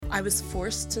I was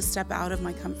forced to step out of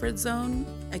my comfort zone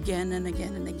again and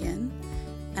again and again.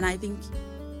 And I think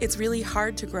it's really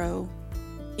hard to grow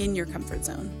in your comfort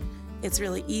zone. It's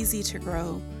really easy to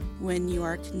grow when you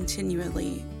are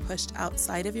continually pushed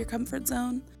outside of your comfort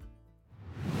zone.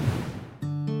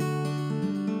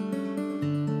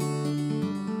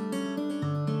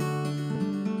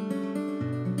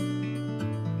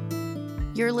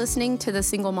 You're listening to the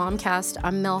Single Mom Cast.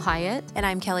 I'm Mel Hiett. And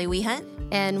I'm Kelly Hiett.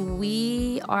 And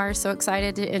we are so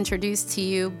excited to introduce to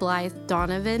you Blythe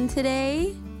Donovan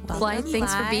today. Blythe,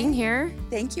 thanks for being here.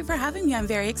 Thank you for having me. I'm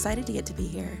very excited to get to be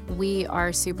here. We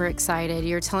are super excited.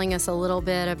 You're telling us a little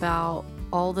bit about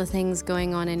all the things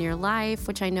going on in your life,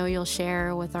 which I know you'll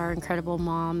share with our incredible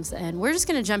moms. And we're just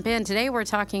going to jump in. Today we're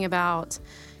talking about,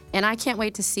 and I can't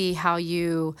wait to see how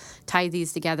you tie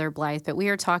these together, Blythe, but we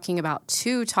are talking about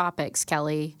two topics,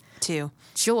 Kelly. Two.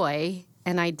 Joy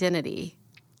and identity.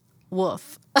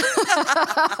 Woof.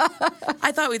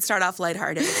 I thought we'd start off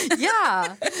lighthearted.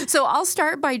 Yeah. So I'll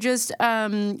start by just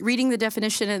reading the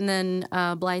definition, and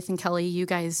then Blythe and Kelly, you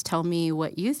guys tell me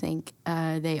what you think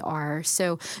they are.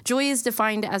 So joy is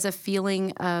defined as a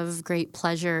feeling of great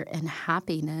pleasure and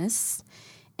happiness.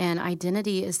 And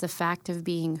identity is the fact of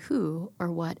being who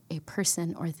or what a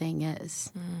person or thing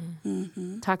is.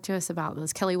 Mm-hmm. Talk to us about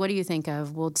those. Kelly, what do you think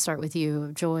of? We'll start with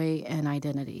you, joy and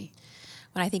identity.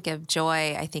 When I think of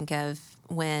joy, I think of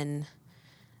when,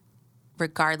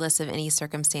 regardless of any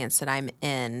circumstance that I'm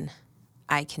in,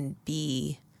 I can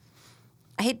be,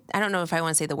 I don't know if I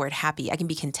want to say the word happy. I can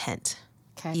be content,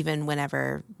 even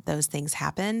whenever those things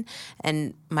happen.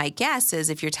 And my guess is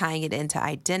if you're tying it into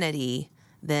identity,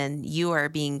 then you are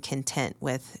being content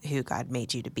with who God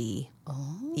made you to be,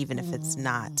 even if it's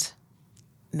not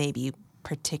maybe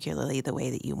particularly the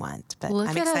way that you want. But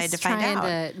I'm excited to find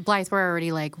out. Blythe, we're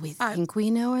already like, we think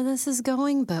we know where this is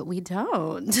going, but we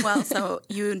don't. Well, so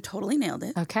you totally nailed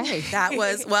it. Okay. That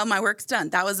was, well, my work's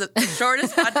done. That was the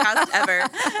shortest podcast ever.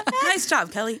 Nice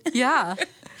job, Kelly. Yeah.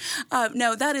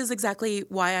 No, that is exactly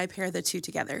why I pair the two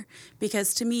together.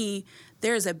 Because to me,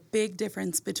 there is a big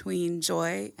difference between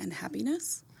joy and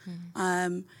happiness.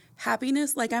 Mm-hmm.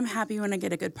 Happiness, like I'm happy when I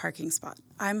get a good parking spot.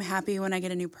 I'm happy when I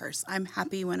get a new purse. I'm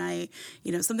happy when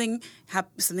something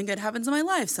good happens in my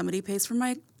life. Somebody pays for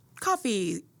my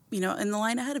coffee, in the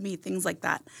line ahead of me, things like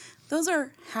that. Those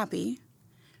are happy,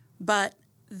 but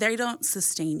they don't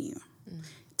sustain you. Mm.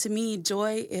 To me,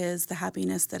 joy is the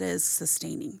happiness that is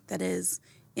sustaining, that is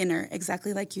inner,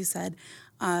 exactly like you said.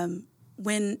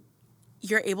 When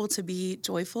you're able to be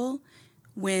joyful,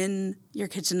 when your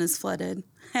kitchen is flooded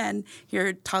and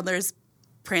your toddler's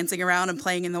prancing around and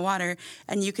playing in the water,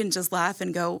 and you can just laugh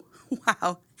and go,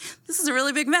 wow, this is a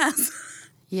really big mess.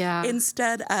 Yeah.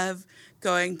 Instead of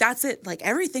going, that's it, like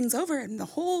everything's over and the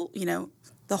whole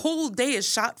day is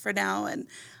shot for now.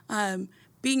 And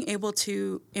being able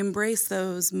to embrace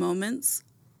those moments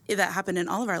that happen in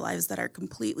all of our lives that are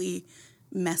completely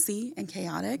messy and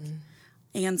chaotic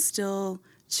and still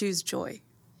choose joy.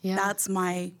 Yeah. That's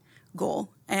my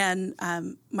goal. And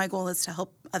my goal is to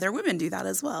help other women do that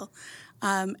as well.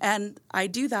 And I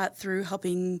do that through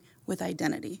helping with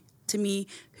identity. To me,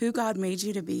 who God made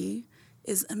you to be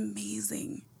is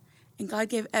amazing. And God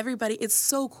gave everybody, it's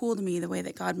so cool to me the way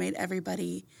that God made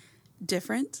everybody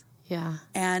different. Yeah.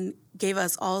 And gave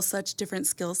us all such different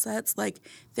skill sets. Like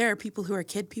there are people who are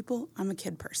kid people. I'm a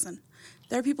kid person.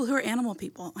 There are people who are animal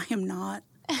people. I am not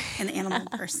an animal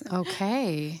person.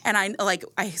 Okay. And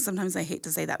I sometimes I hate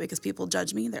to say that because people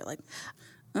judge me. They're like,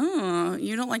 oh,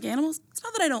 you don't like animals? It's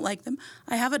not that I don't like them.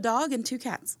 I have a dog and 2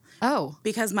 cats. Oh.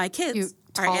 Because my kids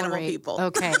are animal people.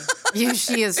 Okay.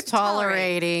 She is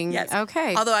tolerating. Yes.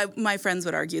 Okay. Although my friends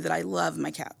would argue that I love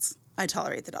my cats. I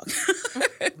tolerate the dog.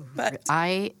 But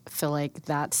I feel like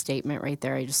that statement right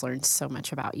there, I just learned so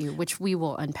much about you, which we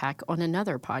will unpack on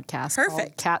another podcast.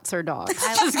 Perfect. Cats or dogs.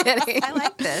 Just kidding. I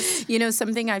like this.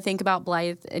 Something I think about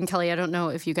Blythe and Kelly, I don't know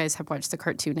if you guys have watched the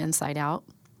cartoon Inside Out.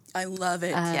 I love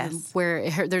it. Yes.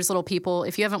 Where there's little people.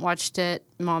 If you haven't watched it,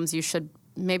 moms, you should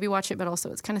maybe watch it, but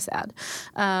also it's kind of sad.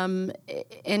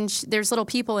 And there's little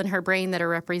people in her brain that are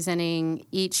representing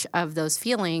each of those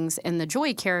feelings. And the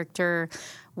joy character,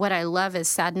 what I love is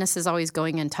sadness is always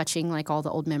going and touching like all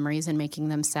the old memories and making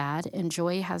them sad. And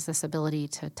joy has this ability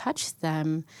to touch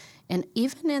them. And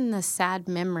even in the sad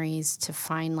memories, to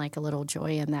find like a little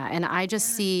joy in that. And I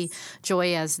just see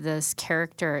joy as this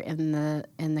character in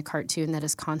the cartoon that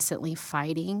is constantly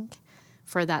fighting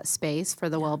for that space, for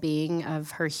the well-being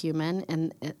of her human.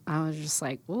 And I was just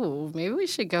like, ooh, maybe we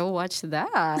should go watch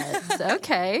that.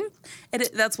 Okay.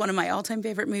 That's one of my all-time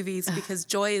favorite movies because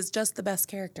Joy is just the best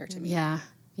character to me. Yeah.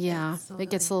 Absolutely. It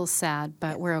gets a little sad,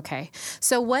 but we're okay.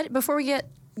 So before we get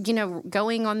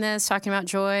going on this, talking about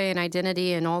joy and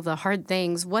identity and all the hard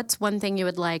things, what's one thing you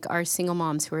would like our single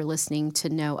moms who are listening to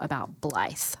know about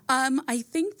Blythe? I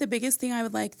think the biggest thing I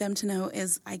would like them to know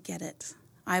is I get it.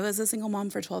 I was a single mom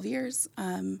for 12 years.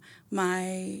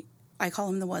 I call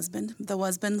him the husband. The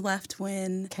husband left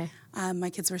when my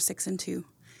kids were 6 and 2.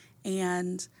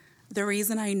 And the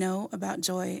reason I know about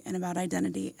joy and about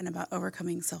identity and about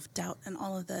overcoming self-doubt and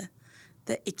all of the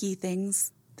icky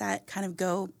things that kind of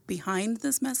go behind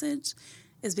this message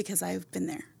is because I've been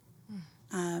there.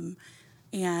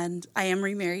 And I am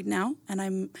remarried now,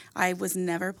 and I was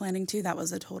never planning to. That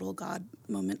was a total God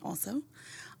moment also.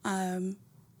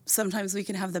 Sometimes we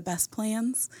can have the best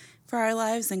plans for our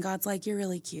lives, and God's like, you're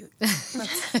really cute.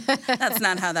 That's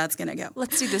not how that's going to go.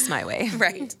 Let's do this my way.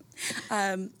 Right.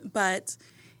 But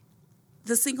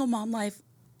the single mom life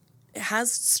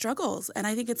has struggles, and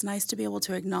I think it's nice to be able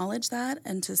to acknowledge that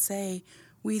and to say,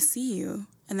 we see you,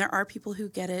 and there are people who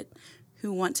get it,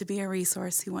 who want to be a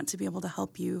resource, who want to be able to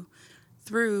help you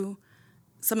through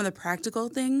some of the practical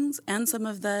things and some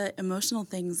of the emotional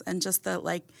things, and just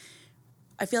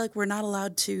I feel like we're not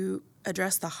allowed to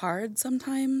address the hard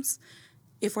sometimes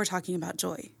if we're talking about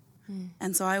joy.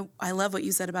 And so I love what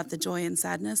you said about the joy and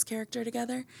sadness character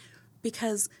together,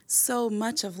 because so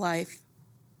much of life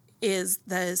is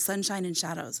the sunshine and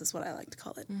shadows is what I like to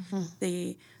call it.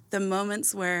 The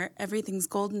moments where everything's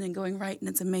golden and going right and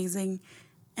it's amazing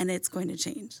and it's going to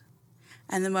change.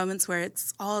 And the moments where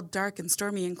it's all dark and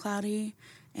stormy and cloudy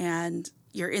and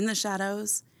you're in the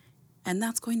shadows and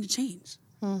that's going to change.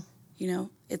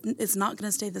 It's not going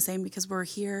to stay the same because we're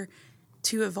here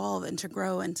to evolve and to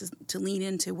grow and to lean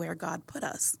into where God put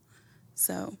us.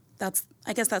 So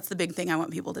I guess that's the big thing I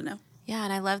want people to know. Yeah,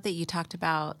 and I love that you talked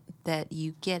about that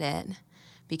you get it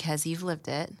because you've lived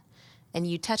it. And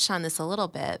you touched on this a little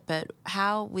bit, but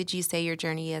how would you say your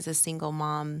journey as a single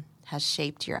mom has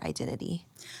shaped your identity?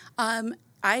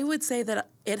 I would say that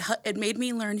it made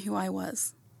me learn who I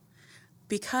was.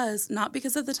 Not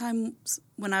because of the times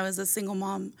when I was a single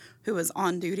mom who was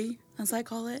on duty, as I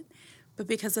call it, but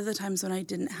because of the times when I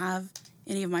didn't have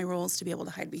any of my roles to be able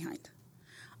to hide behind.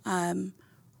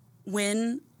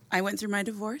 When I went through my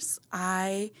divorce,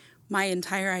 my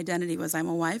entire identity was I'm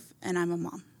a wife and I'm a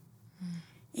mom.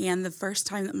 And the first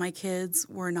time that my kids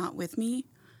were not with me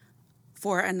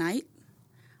for a night,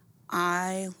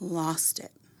 I lost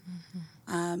it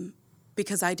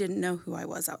because I didn't know who I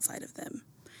was outside of them.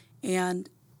 And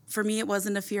for me, it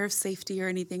wasn't a fear of safety or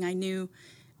anything. I knew,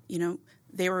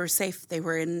 they were safe. They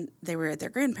were at their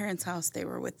grandparents' house. They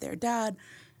were with their dad.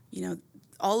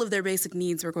 All of their basic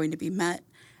needs were going to be met.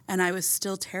 And I was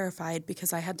still terrified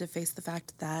because I had to face the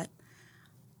fact that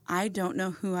I don't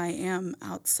know who I am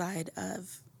outside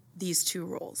of these two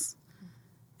roles.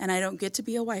 And I don't get to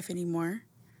be a wife anymore.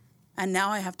 And now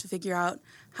I have to figure out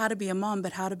how to be a mom,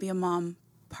 but how to be a mom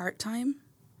part-time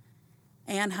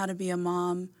and how to be a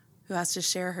mom who has to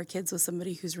share her kids with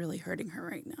somebody who's really hurting her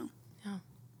right now. Yeah.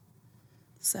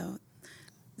 So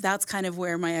that's kind of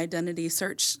where my identity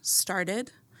search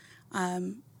started.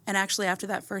 And actually after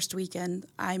that first weekend,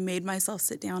 I made myself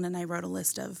sit down and I wrote a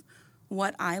list of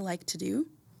what I like to do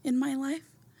in my life.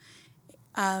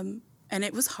 And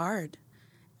it was hard.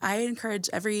 I encourage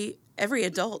every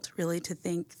adult really to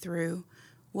think through,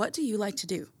 what do you like to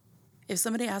do? If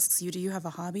somebody asks you, do you have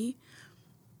a hobby?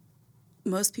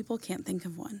 Most people can't think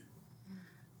of one.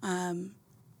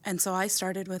 And so I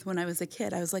started with when I was a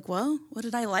kid. I was like, well, what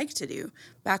did I like to do?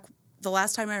 Back the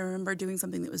last time I remember doing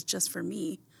something that was just for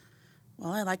me,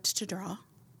 well, I liked to draw.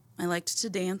 I liked to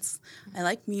dance. I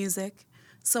liked music.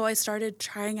 So I started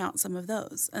trying out some of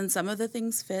those. And some of the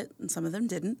things fit and some of them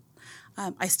didn't.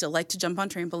 I still like to jump on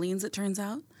trampolines, it turns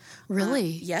out. Really?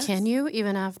 Yes. Can you,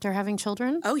 even after having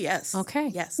children? Oh, yes. Okay.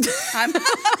 Yes.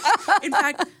 In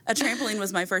fact, a trampoline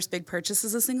was my first big purchase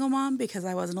as a single mom because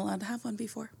I wasn't allowed to have one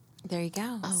before. There you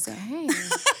go. Okay.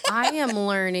 I am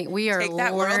learning. We are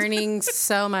learning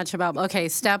so much about,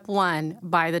 step one,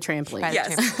 buy the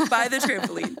trampoline. Buy the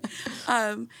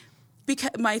trampoline.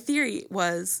 Because my theory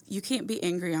was you can't be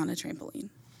angry on a trampoline.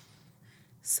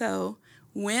 So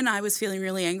when I was feeling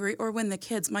really angry, or when the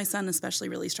kids, my son especially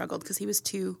really struggled because he was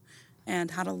 2 and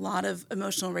had a lot of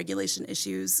emotional regulation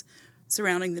issues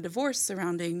surrounding the divorce,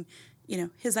 surrounding,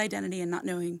 his identity and not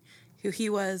knowing who he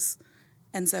was.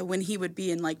 And so when he would be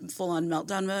in full-on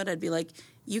meltdown mode, I'd be like,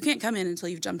 you can't come in until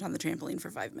you've jumped on the trampoline for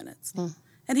 5 minutes.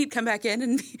 And he'd come back in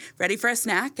and be ready for a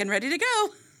snack and ready to go.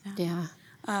 Yeah.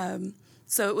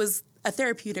 So it was a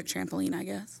therapeutic trampoline, I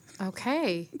guess.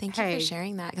 Okay. Thank you for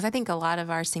sharing that, because I think a lot of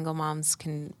our single moms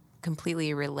can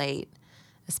completely relate,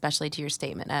 especially to your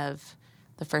statement of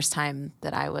the first time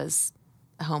that I was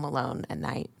home alone at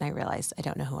night, and I realized I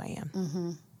don't know who I am.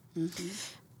 Mm-hmm. Mm-hmm.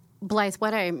 Blythe,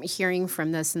 what I'm hearing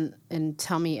from this, and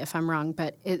tell me if I'm wrong,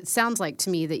 but it sounds like to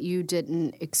me that you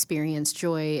didn't experience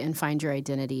joy and find your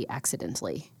identity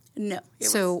accidentally. No.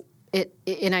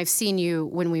 And I've seen you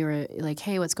when we were like,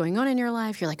 hey, what's going on in your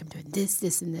life? You're like, I'm doing this,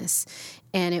 this, and this.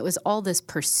 And it was all this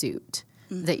pursuit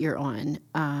that you're on.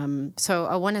 So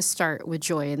I want to start with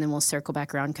joy, and then we'll circle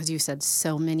back around because you said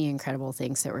so many incredible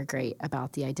things that were great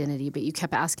about the identity, but you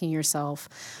kept asking yourself,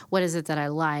 what is it that I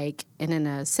like? And in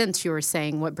a sense, you were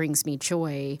saying, what brings me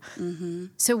joy? Mm-hmm.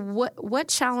 So what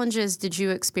challenges did you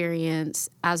experience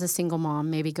as a single mom?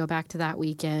 Maybe go back to that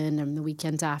weekend and the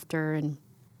weekends after, and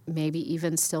maybe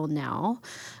even still now.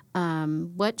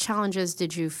 What challenges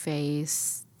did you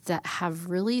face that have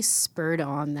really spurred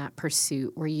on that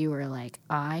pursuit where you were like,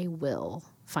 I will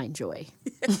find joy?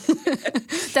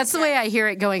 That's the way I hear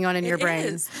it going on in your brain.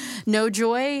 Is. No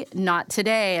joy, not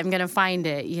today. I'm going to find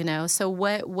it, So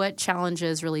what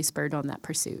challenges really spurred on that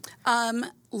pursuit?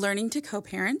 Learning to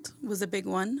co-parent was a big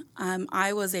one.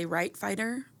 I was a right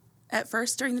fighter at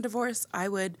first during the divorce. I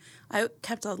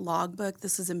kept a logbook.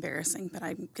 This is embarrassing, but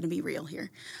I'm going to be real here.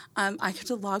 I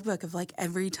kept a logbook of like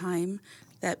every time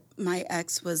that my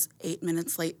ex was 8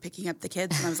 minutes late picking up the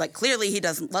kids. And I was like, clearly he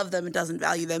doesn't love them and doesn't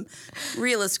value them.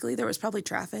 Realistically, there was probably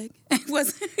traffic. It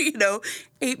was,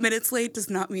 8 minutes late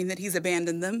does not mean that he's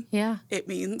abandoned them. Yeah. It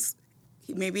means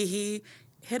maybe he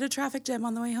hit a traffic jam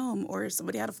on the way home, or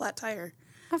somebody had a flat tire.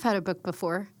 I've had a book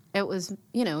before. It was,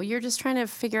 you're just trying to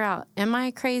figure out, am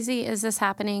I crazy? Is this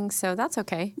happening? So that's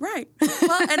okay. Right.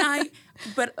 Well,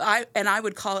 I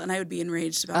would call it, and I would be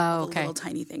enraged about all the little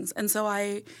tiny things. And so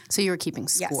So you were keeping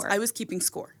score. Yes, I was keeping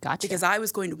score. Gotcha. Because I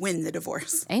was going to win the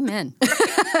divorce. Amen.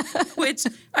 Which,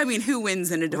 who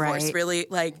wins in a divorce, Right. really?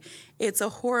 Like, it's a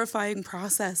horrifying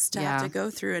process to have to go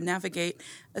through and navigate,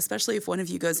 especially if one of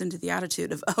you goes into the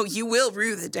attitude of, oh, you will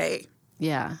rue the day.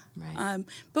 Yeah. Right.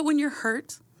 But when you're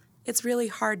hurt, it's really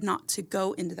hard not to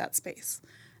go into that space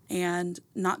and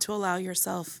not to allow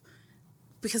yourself,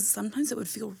 because sometimes it would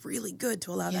feel really good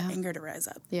to allow that anger to rise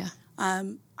up. Yeah.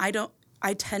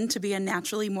 I tend to be a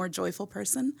naturally more joyful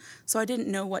person, so I didn't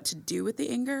know what to do with the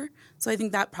anger. So I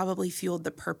think that probably fueled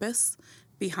the purpose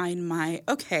behind my,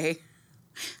 okay,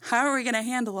 how are we going to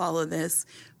handle all of this?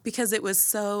 Because it was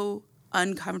so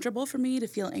uncomfortable for me to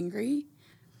feel angry.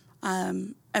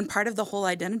 And part of the whole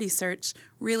identity search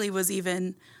really was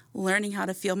even learning how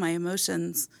to feel my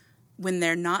emotions when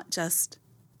they're not just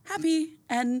happy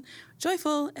and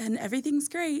joyful and everything's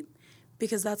great,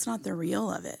 because that's not the real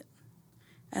of it.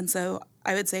 And so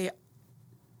I would say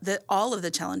that all of the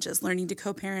challenges, learning to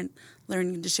co-parent,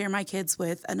 learning to share my kids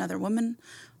with another woman,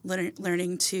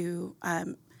 learning to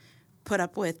put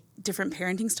up with different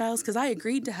parenting styles, because I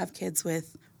agreed to have kids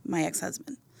with my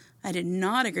ex-husband. I did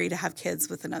not agree to have kids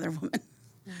with another woman.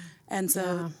 And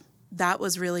so that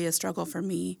was really a struggle for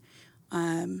me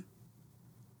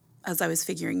as I was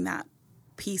figuring that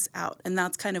piece out. And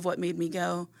that's kind of what made me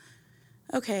go,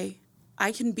 okay,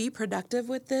 I can be productive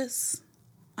with this.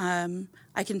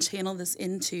 I can channel this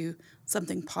into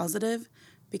something positive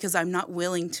because I'm not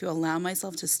willing to allow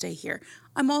myself to stay here.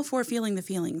 I'm all for feeling the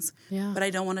feelings, but I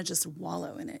don't want to just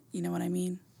wallow in it. You know what I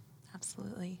mean?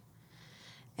 Absolutely.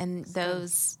 And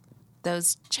those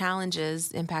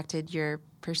challenges impacted your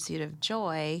pursuit of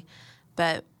joy,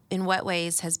 but in what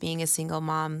ways has being a single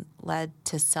mom led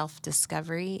to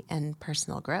self-discovery and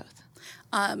personal growth?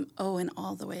 In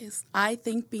all the ways. I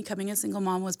think becoming a single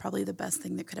mom was probably the best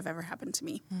thing that could have ever happened to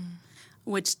me,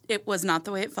 which it was not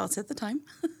the way it felt at the time.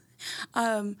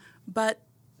 But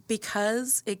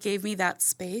because it gave me that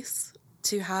space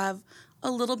to have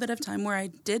a little bit of time where I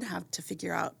did have to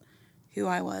figure out who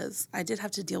I was, I did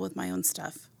have to deal with my own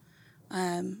stuff.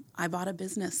 I bought a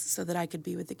business so that I could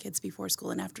be with the kids before school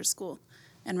and after school,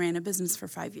 and ran a business for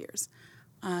 5 years.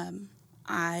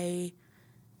 I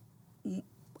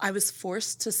was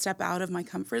forced to step out of my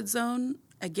comfort zone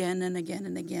again and again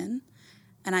and again.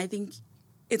 And I think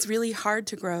it's really hard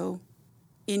to grow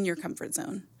in your comfort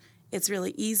zone. It's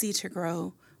really easy to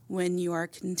grow when you are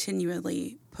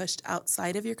continually pushed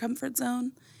outside of your comfort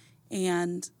zone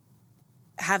and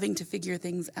having to figure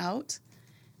things out.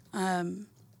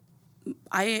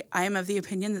 I am of the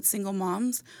opinion that single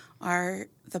moms are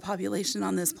the population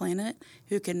on this planet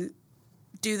who can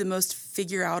do the most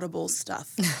figure-outable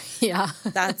stuff. Yeah.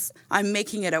 I'm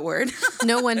making it a word.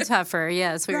 No one tougher.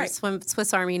 Yes, we Right. were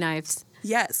Swiss Army knives.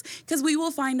 Yes, because we will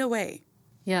find a way.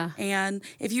 Yeah. And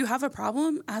if you have a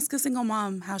problem, ask a single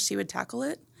mom how she would tackle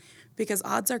it, because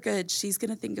odds are good she's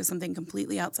going to think of something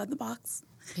completely outside the box.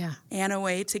 Yeah. And a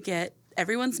way to get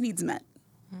everyone's needs met,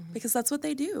 because that's what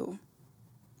they do.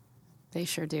 They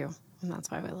sure do. And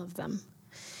that's why I love them.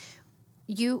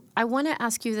 I want to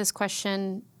ask you this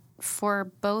question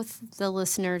for both the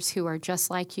listeners who are just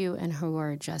like you and who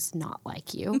are just not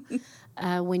like you.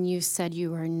 When you said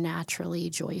you are naturally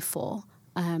joyful,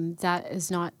 that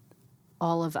is not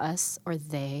all of us, or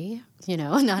they,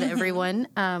 not everyone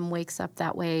wakes up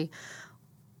that way.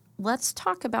 Let's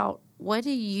talk about, what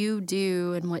do you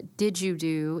do and what did you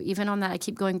do? Even on that, I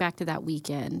keep going back to that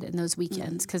weekend and those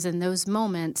weekends, because in those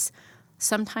moments,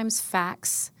 sometimes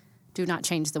facts do not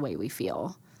change the way we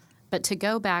feel. But to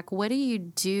go back, what do you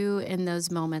do in those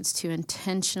moments to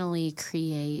intentionally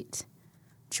create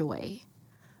joy?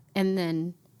 And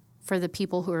then for the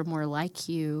people who are more like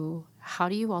you, how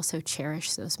do you also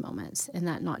cherish those moments and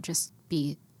that not just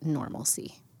be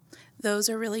normalcy? Those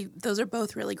are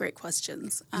both really great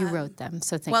questions. You wrote them,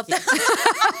 so thank you.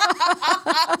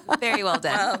 Very well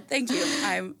done. Well, thank you.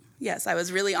 I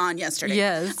was really on yesterday.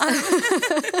 Yes.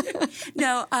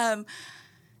 No,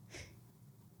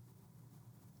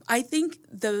 I think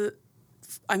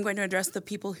I'm going to address the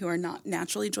people who are not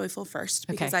naturally joyful first,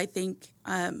 because I think,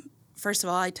 first of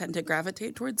all, I tend to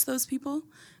gravitate towards those people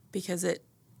because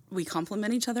we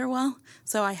complement each other well.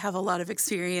 So I have a lot of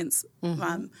experience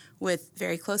with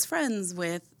very close friends,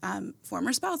 with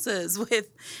former spouses, with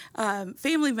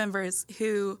family members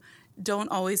who don't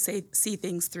always see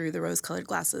things through the rose-colored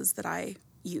glasses that I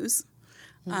use.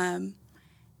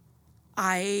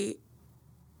 I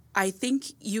think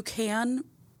you can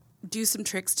do some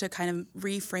tricks to kind of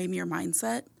reframe your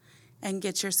mindset and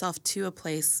get yourself to a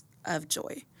place of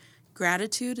joy.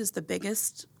 Gratitude is the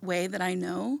biggest way that I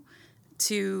know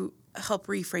to help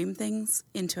reframe things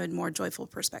into a more joyful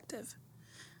perspective.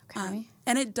 Okay.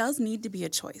 And it does need to be a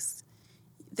choice.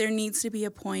 There needs to be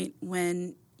a point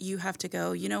when you have to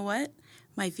go, you know what?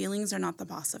 My feelings are not the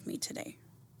boss of me today.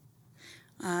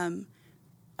 And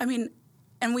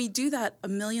we do that a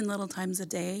million little times a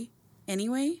day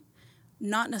anyway,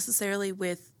 not necessarily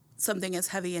with something as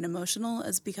heavy and emotional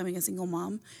as becoming a single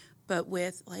mom, but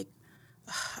with like,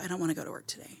 I don't want to go to work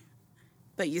today,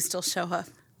 but you still show up.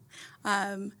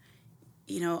 I'm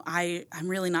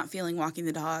really not feeling walking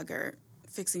the dog or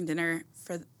fixing dinner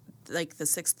for like the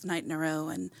 6th night in a row.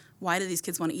 And why do these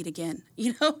kids want to eat again?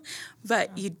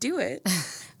 But you do it.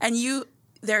 And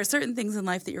there are certain things in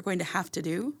life that you're going to have to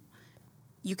do.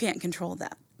 You can't control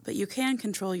that, but you can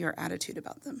control your attitude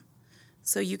about them.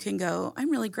 So you can go,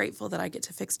 I'm really grateful that I get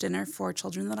to fix dinner for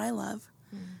children that I love,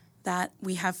 that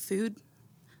we have food,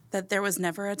 that there was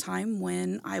never a time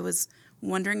when I was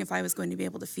wondering if I was going to be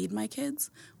able to feed my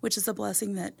kids, which is a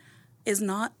blessing that is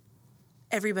not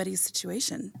everybody's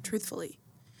situation, truthfully.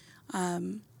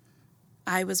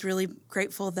 I was really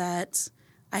grateful that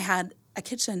I had a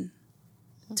kitchen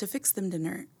to fix them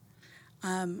dinner.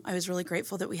 I was really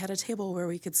grateful that we had a table where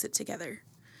we could sit together.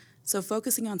 So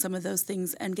focusing on some of those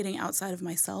things and getting outside of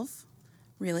myself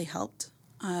really helped.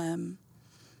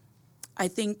 I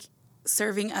think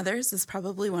serving others is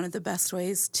probably one of the best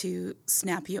ways to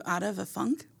snap you out of a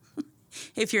funk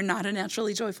if you're not a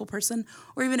naturally joyful person,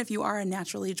 or even if you are a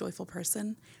naturally joyful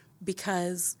person,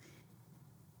 because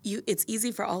it's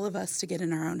easy for all of us to get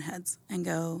in our own heads and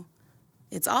go,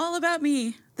 it's all about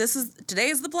me. Today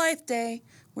is the Blythe day.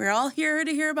 We're all here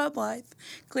to hear about Blythe.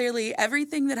 Clearly,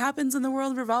 everything that happens in the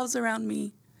world revolves around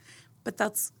me. But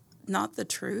that's not the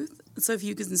truth. So if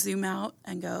you can zoom out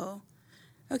and go,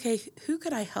 okay, who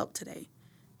could I help today?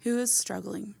 Who is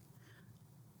struggling?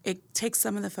 It takes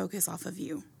some of the focus off of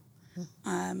you.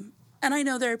 And I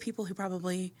know there are people who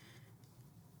probably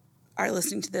are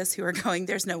listening to this who are going,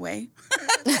 there's no way.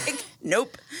 Like,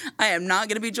 nope, I am not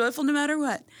going to be joyful no matter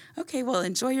what. Okay, well,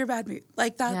 enjoy your bad mood.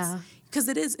 Like that's, because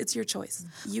it's your choice.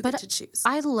 You get to choose.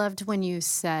 I loved when you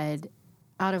said,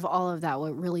 out of all of that,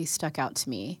 what really stuck out to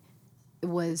me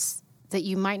was that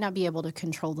you might not be able to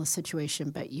control the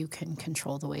situation, but you can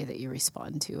control the way that you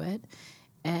respond to it.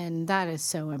 And that is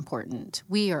so important.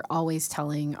 We are always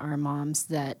telling our moms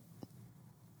that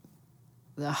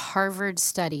the Harvard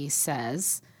study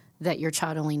says that your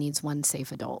child only needs one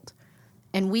safe adult.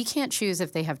 And we can't choose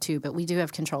if they have two, but we do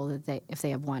have control if they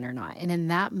have one or not. And in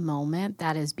that moment,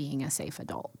 that is being a safe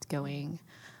adult, going,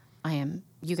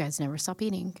 you guys never stop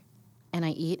eating. And I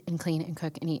eat and clean and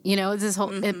cook and eat. This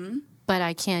whole, but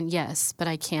I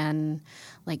can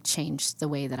like change the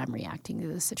way that I'm reacting to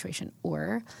the situation.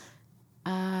 Or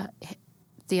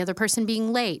the other person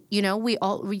being late.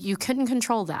 You couldn't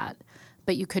control that,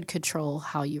 but you could control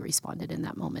how you responded in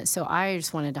that moment. So I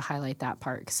just wanted to highlight that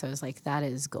part because I was like, that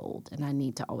is gold, and I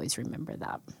need to always remember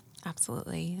that.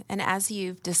 Absolutely. And as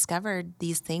you've discovered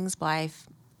these things, Blythe,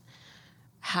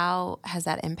 how has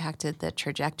that impacted the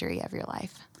trajectory of your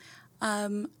life?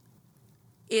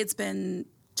 It's been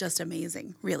just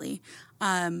amazing, really.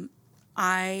 When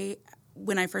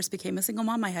I first became a single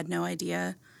mom, I had no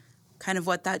idea kind of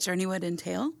what that journey would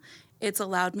entail. It's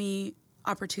allowed me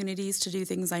opportunities to do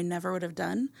things I never would have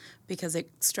done because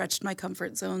it stretched my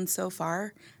comfort zone so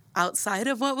far outside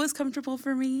of what was comfortable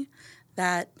for me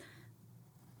that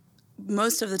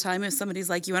most of the time if somebody's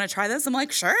like, you want to try this? I'm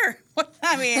like, sure.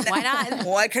 I mean, why not?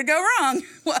 What could go wrong?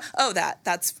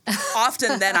 That's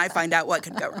often then I find out what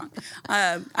could go wrong.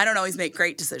 I don't always make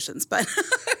great decisions, but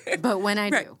when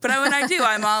I do. Right. But when I do,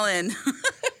 I'm all in.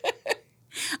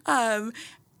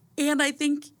 And I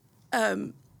think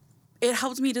it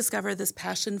helped me discover this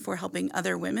passion for helping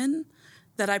other women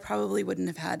that I probably wouldn't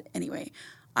have had anyway.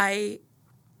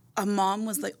 A mom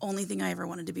was the only thing I ever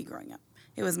wanted to be growing up.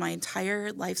 It was my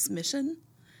entire life's mission.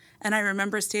 And I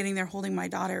remember standing there holding my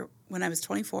daughter when I was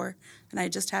 24, and I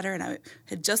just had her, and I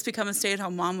had just become a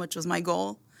stay-at-home mom, which was my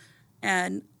goal.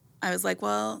 And I was like,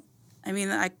 well, I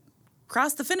mean, I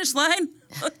crossed the finish line.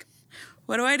 Look,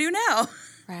 what do I do now?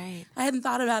 Right. I hadn't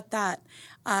thought about that.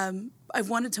 I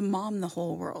wanted to mom the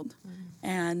whole world.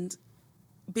 And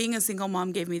being a single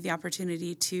mom gave me the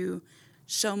opportunity to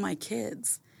show my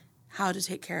kids how to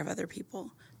take care of other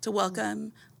people, to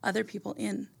welcome other people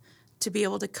in, to be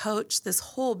able to coach this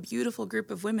whole beautiful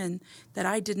group of women that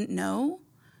I didn't know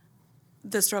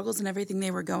the struggles and everything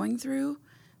they were going through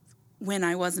when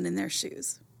I wasn't in their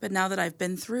shoes. But now that I've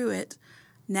been through it,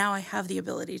 now I have the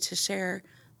ability to share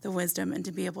the wisdom and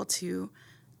to be able to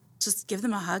just give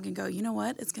them a hug and go, you know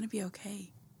what? It's going to be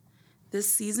okay.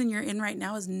 This season you're in right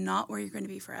now is not where you're going to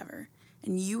be forever.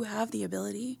 And you have the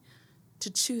ability to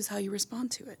choose how you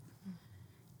respond to it.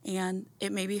 And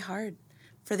it may be hard.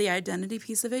 For the identity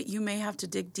piece of it, you may have to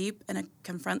dig deep and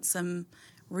confront some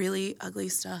really ugly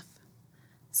stuff,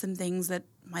 some things that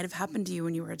might have happened to you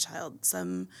when you were a child,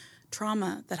 some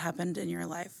trauma that happened in your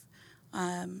life.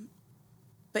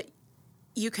 But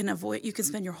you can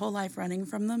spend your whole life running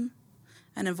from them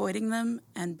and avoiding them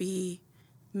and be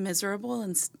miserable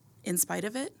in spite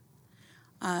of it.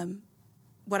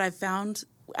 What I've found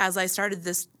as I started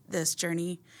this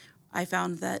journey, I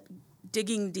found that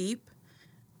digging deep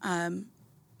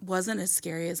wasn't as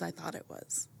scary as I thought it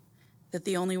was. That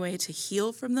the only way to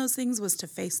heal from those things was to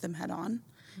face them head on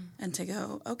and to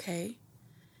go, okay,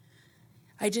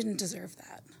 I didn't deserve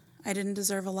that. I didn't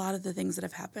deserve a lot of the things that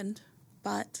have happened,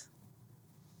 but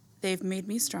they've made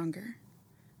me stronger.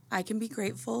 I can be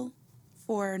grateful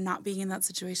for not being in that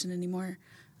situation anymore.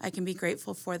 I can be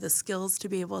grateful for the skills to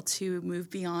be able to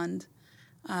move beyond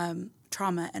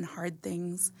trauma and hard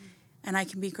things. And I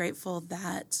can be grateful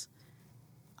that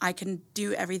I can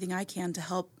do everything I can to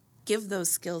help give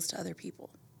those skills to other people.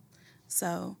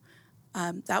 So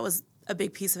that was a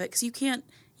big piece of it because you can't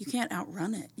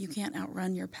outrun it. You can't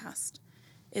outrun your past.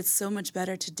 It's so much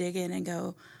better to dig in and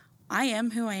go, I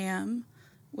am who I am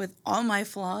with all my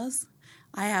flaws.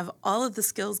 I have all of the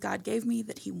skills God gave me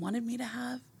that He wanted me to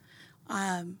have.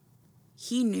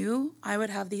 He knew I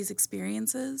would have these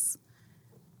experiences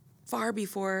far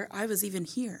before I was even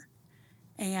here.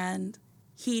 And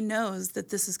He knows that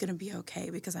this is going to be okay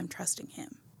because I'm trusting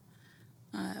Him.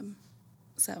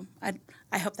 So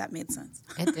I hope that made sense.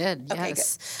 It did, Okay,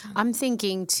 yes. good. I'm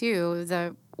thinking, too,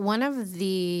 that one of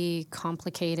the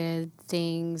complicated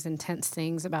things, intense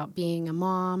things about being a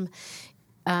mom,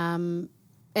 and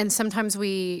sometimes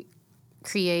we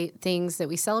create things that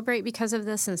we celebrate because of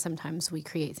this, and sometimes we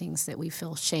create things that we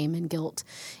feel shame and guilt,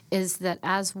 is that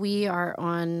as we are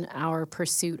on our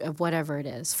pursuit of whatever it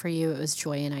is, for you it was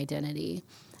joy and identity,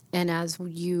 and as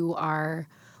you are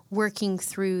working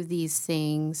through these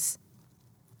things,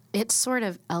 it sort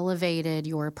of elevated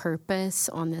your purpose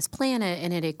on this planet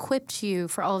and it equipped you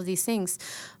for all of these things.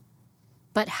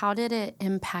 But how did it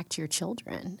impact your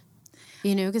children?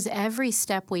 You know, because every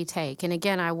step we take, and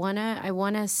again, I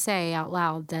wanna say out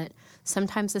loud that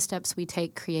sometimes the steps we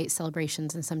take create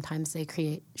celebrations and sometimes they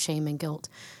create shame and guilt.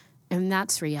 And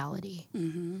that's reality.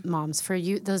 Mm-hmm. Moms, for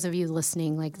you, those of you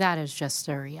listening, like that is just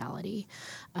a reality.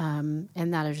 And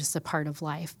that is just a part of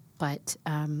life. But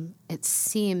it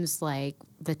seems like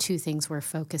the two things we're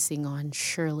focusing on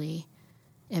surely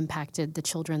impacted the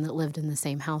children that lived in the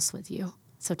same house with you.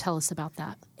 So tell us about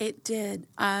that. It did.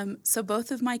 So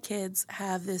both of my kids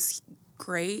have this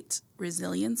great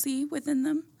resiliency within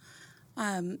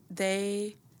them.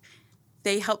 They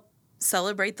help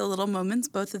celebrate the little moments,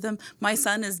 both of them. My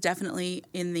son is definitely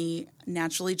in the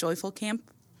naturally joyful camp.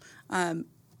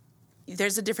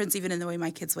 There's a difference even in the way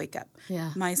my kids wake up.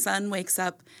 Yeah. My son wakes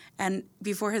up, and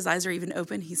before his eyes are even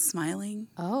open, he's smiling.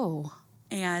 Oh.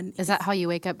 And Is that how you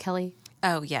wake up, Kelly?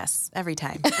 Oh, yes, every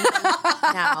time.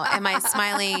 Now, am I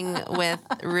smiling with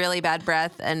really bad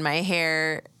breath and my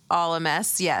hair all a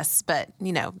mess, yes, but,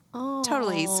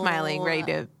 totally smiling, ready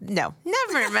to, no,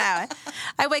 never mind.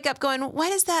 I wake up going,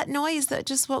 what is that noise that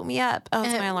just woke me up? Oh,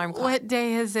 it's my alarm clock. What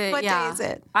day is it? What day is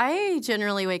it? I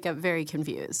generally wake up very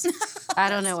confused. I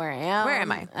don't know where I am. Where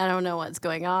am I? I don't know what's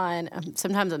going on.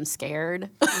 Sometimes I'm scared.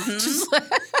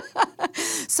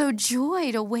 So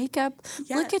joy to wake up.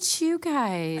 Yes. Look at you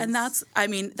guys. And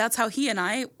that's how he and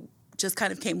I just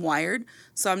kind of came wired.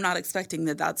 So I'm not expecting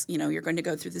that's, you're going to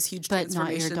go through this huge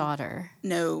transformation. But not your daughter.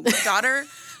 No.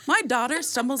 My daughter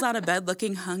stumbles out of bed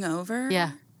looking hungover.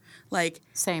 Yeah. Like,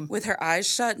 same. With her eyes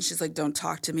shut, and she's like, don't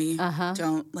talk to me.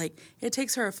 Don't, it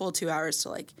takes her a full 2 hours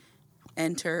to,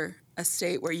 enter a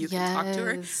state where you can talk to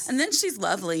her. And then she's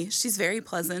lovely. She's very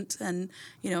pleasant and,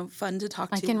 fun to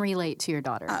talk to. I can relate to your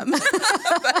daughter. But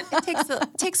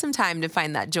it takes some time to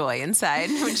find that joy inside.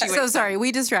 When she so sorry,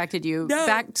 we distracted you. No.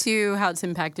 Back to how it's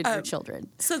impacted your children.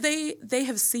 So they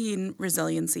have seen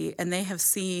resiliency, and they have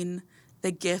seen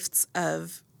the gifts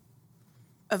of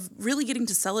really getting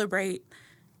to celebrate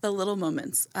the little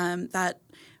moments.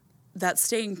 That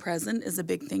staying present is a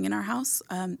big thing in our house.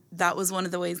 That was one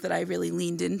of the ways that I really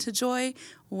leaned into joy,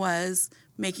 was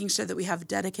making sure that we have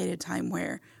dedicated time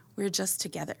where we're just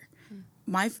together.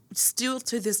 Still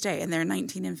to this day, and they're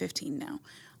 19 and 15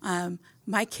 now,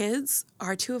 my kids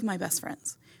are two of my best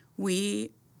friends.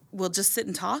 We will just sit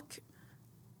and talk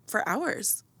for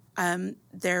hours.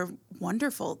 They're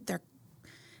wonderful.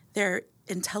 They're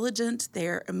intelligent.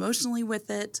 They're emotionally with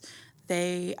it.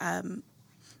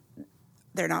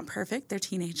 They're not perfect. They're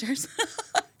teenagers.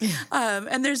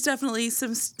 And there's definitely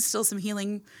still some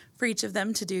healing for each of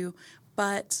them to do.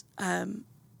 But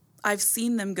I've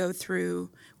seen them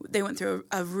they went through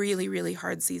a really, really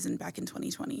hard season back in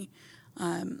 2020.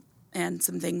 And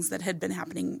some things that had been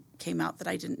happening came out that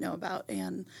I didn't know about.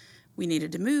 And we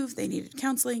needed to move. They needed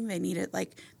counseling. They needed,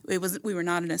 we were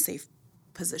not in a safe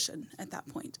position at that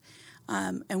point.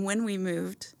 And when we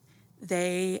moved,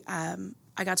 I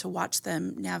got to watch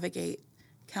them navigate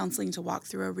counseling to walk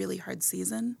through a really hard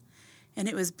season. And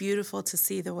it was beautiful to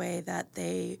see the way that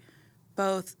they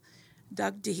both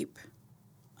dug deep,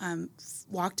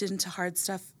 walked into hard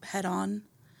stuff head on.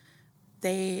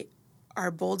 They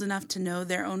are bold enough to know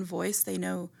their own voice. They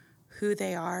know who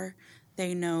they are.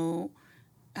 They know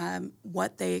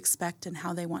what they expect and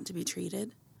how they want to be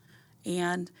treated.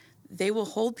 And they will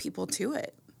hold people to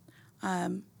it,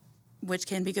 which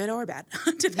can be good or bad,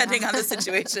 depending on the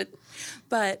situation.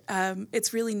 But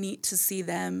it's really neat to see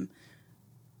them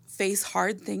face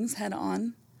hard things head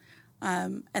on.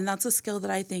 And that's a skill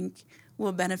that I think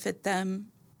will benefit them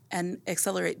and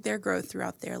accelerate their growth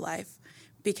throughout their life,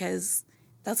 because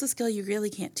that's a skill you really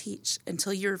can't teach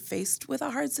until you're faced with a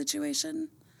hard situation.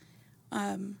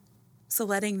 So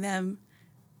letting them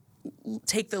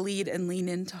take the lead and lean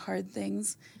into hard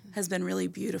things has been really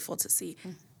beautiful to see.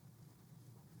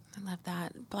 I love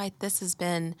that. Blythe, this has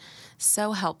been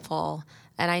so helpful.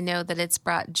 And I know that it's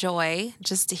brought joy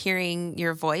just to hearing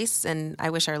your voice. And I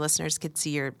wish our listeners could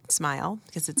see your smile,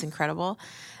 because it's incredible.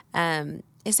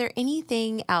 Is there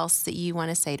anything else that you want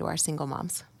to say to our single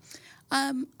moms?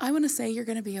 I want to say you're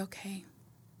going to be okay.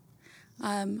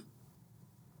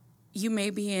 You may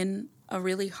be in a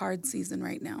really hard season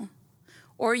right now,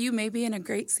 or you may be in a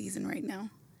great season right now.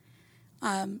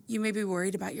 You may be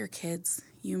worried about your kids.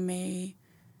 You may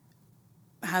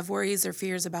have worries or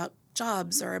fears about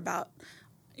jobs, or about,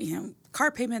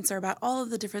 car payments, or about all of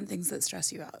the different things that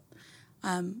stress you out.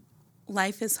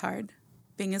 Life is hard.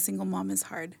 Being a single mom is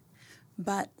hard.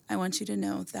 But I want you to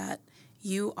know that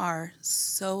you are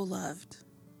so loved.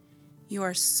 You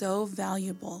are so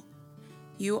valuable.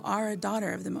 You are a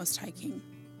daughter of the Most High King.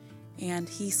 And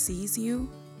He sees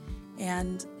you,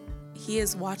 and He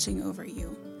is watching over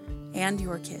you and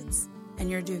your kids. And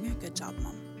you're doing a good job,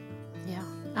 Mom. Yeah,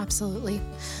 absolutely.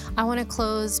 I want to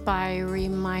close by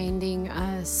reminding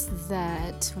us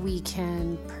that we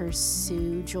can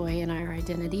pursue joy in our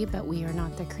identity, but we are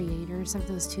not the creators of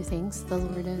those two things. The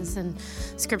Lord is. And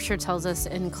Scripture tells us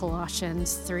in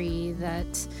Colossians 3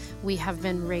 that we have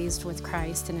been raised with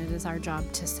Christ, and it is our job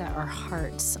to set our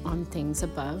hearts on things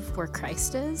above where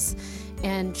Christ is.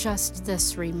 And just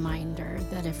this reminder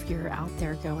that if you're out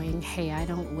there going, hey, I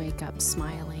don't wake up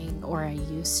smiling, or I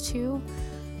used to,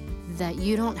 that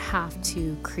you don't have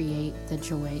to create the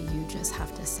joy. You just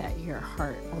have to set your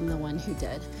heart on the one who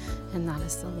did, and that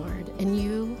is the Lord. And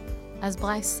you, as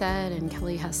Blythe said and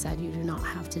Kelly has said, you do not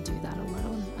have to do that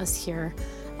alone. Us here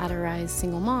at Arise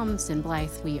Single Moms and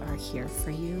Blythe, we are here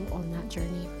for you on that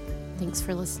journey. Thanks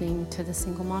for listening to the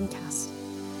Single Mom Cast.